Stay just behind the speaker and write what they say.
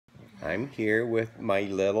I'm here with my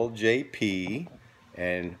little JP,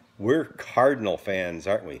 and we're Cardinal fans,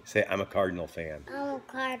 aren't we? Say, I'm a Cardinal fan. I'm a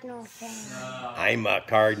Cardinal fan. I'm a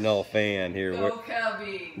Cardinal fan. Here, Go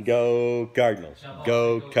Cubbies. Go Cardinals.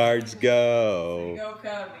 Go Cards, go. Go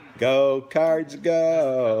Cubbies. Go Cards,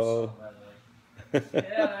 go.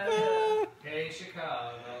 Hey,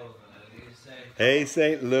 Chicago. Hey,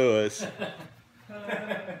 St. Louis.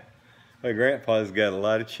 My grandpa's got a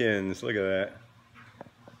lot of chins. Look at that.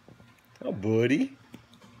 Oh, buddy.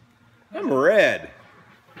 I'm red.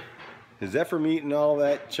 Is that from eating all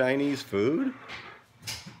that Chinese food?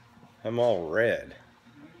 I'm all red.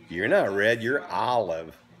 You're not red, you're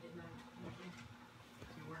olive.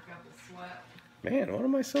 You work out the sweat. Man, what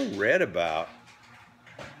am I so red about?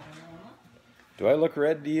 Do I look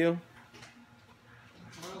red to you?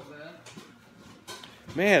 A little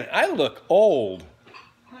bit. Man, I look old.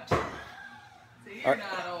 See, you're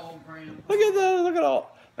not old, Grandpa. Look at that, look at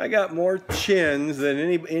all. I got more chins than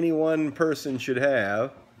any one person should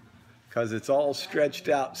have, because it's all stretched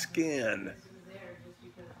out skin.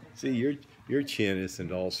 See, your chin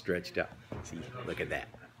isn't all stretched out. See, look at that.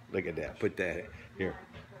 Look at that. Put that here.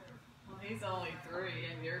 Well, he's only 3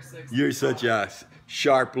 and you're 6. You're such a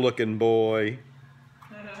sharp-looking boy.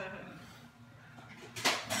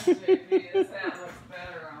 JP, this hat looks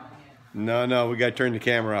better on you. No, we got to turn the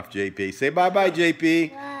camera off, JP. Say bye-bye,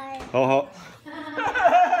 JP. Bye. Ho, ho.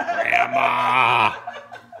 Grandma.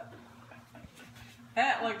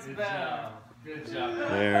 Hat looks better. Good job.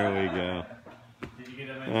 There we go. Did you get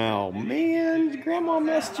him in? Oh, man. Grandma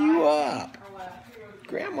messed you up.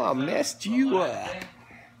 Grandma messed you up.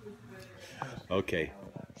 Okay.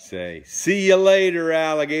 Say, see you later,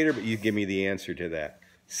 alligator. But you give me the answer to that.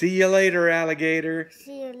 See you later, alligator.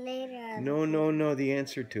 See you later. No, the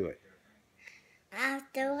answer to it.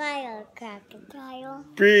 After a while, crocodile.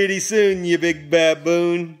 Pretty soon, you big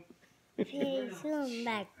baboon. Pretty soon,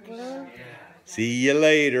 baboon. See you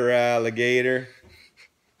later, alligator.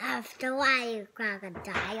 After a while,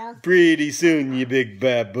 crocodile. Pretty soon, you big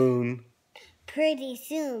baboon. Pretty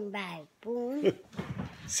soon, baboon.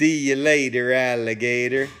 See you later,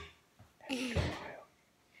 alligator.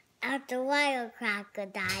 After a while,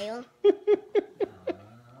 crocodile.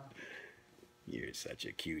 You're such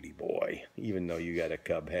a cutie boy, even though you got a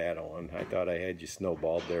cub hat on. I thought I had you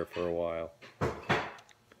snowballed there for a while.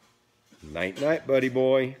 Night-night, buddy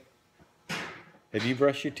boy. Have you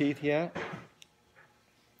brushed your teeth yet?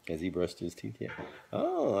 Has he brushed his teeth yet?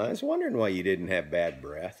 Oh, I was wondering why you didn't have bad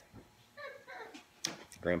breath.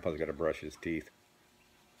 Grandpa's got to brush his teeth.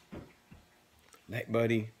 Night,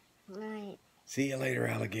 buddy. Night. See you later,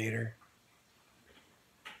 alligator.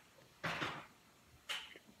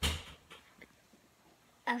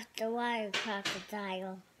 After a while,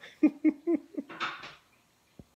 crocodile.